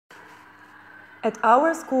At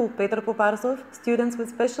our school, Petar Pop Arsov, students with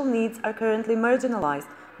special needs are currently marginalized,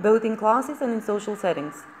 both in classes and in social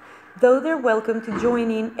settings. Though they're welcome to join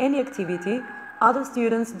in any activity, other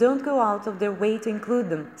students don't go out of their way to include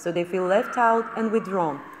them, so they feel left out and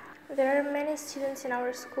withdrawn. There are many students in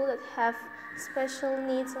our school that have special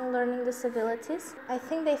needs and learning disabilities. I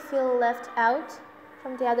think they feel left out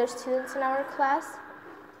from the other students in our class,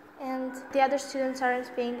 and the other students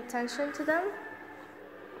aren't paying attention to them.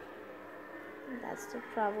 That's the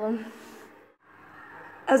problem.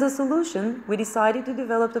 As a solution, we decided to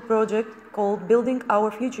develop a project called Building Our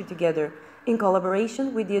Future Together, in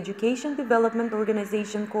collaboration with the education development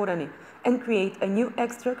organization Korani, and create a new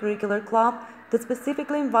extracurricular club that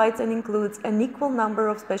specifically invites and includes an equal number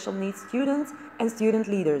of special needs students and student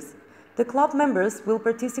leaders. The club members will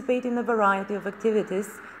participate in a variety of activities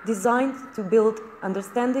designed to build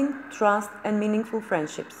understanding, trust, and meaningful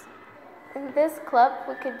friendships. In this club,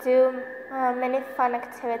 we could do many fun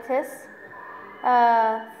activities,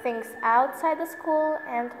 things outside the school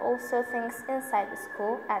and also things inside the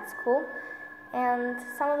school, at school. And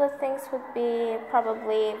some of the things would be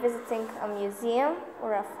probably visiting a museum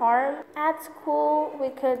or a farm. At school, we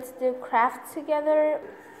could do crafts together.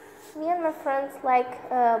 Me and my friends like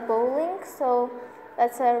bowling, so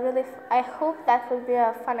that's I hope that would be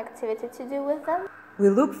a fun activity to do with them. We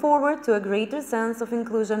look forward to a greater sense of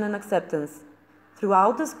inclusion and acceptance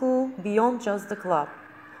throughout the school, beyond just the club.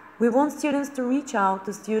 We want students to reach out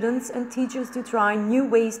to students and teachers to try new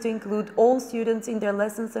ways to include all students in their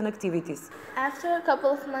lessons and activities. After a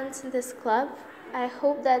couple of months in this club, I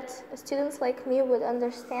hope that students like me would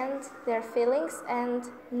understand their feelings and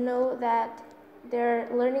know that their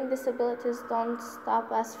learning disabilities don't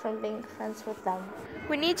stop us from being friends with them.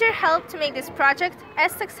 We need your help to make this project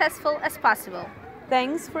as successful as possible.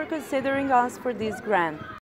 Thanks for considering us for this grant.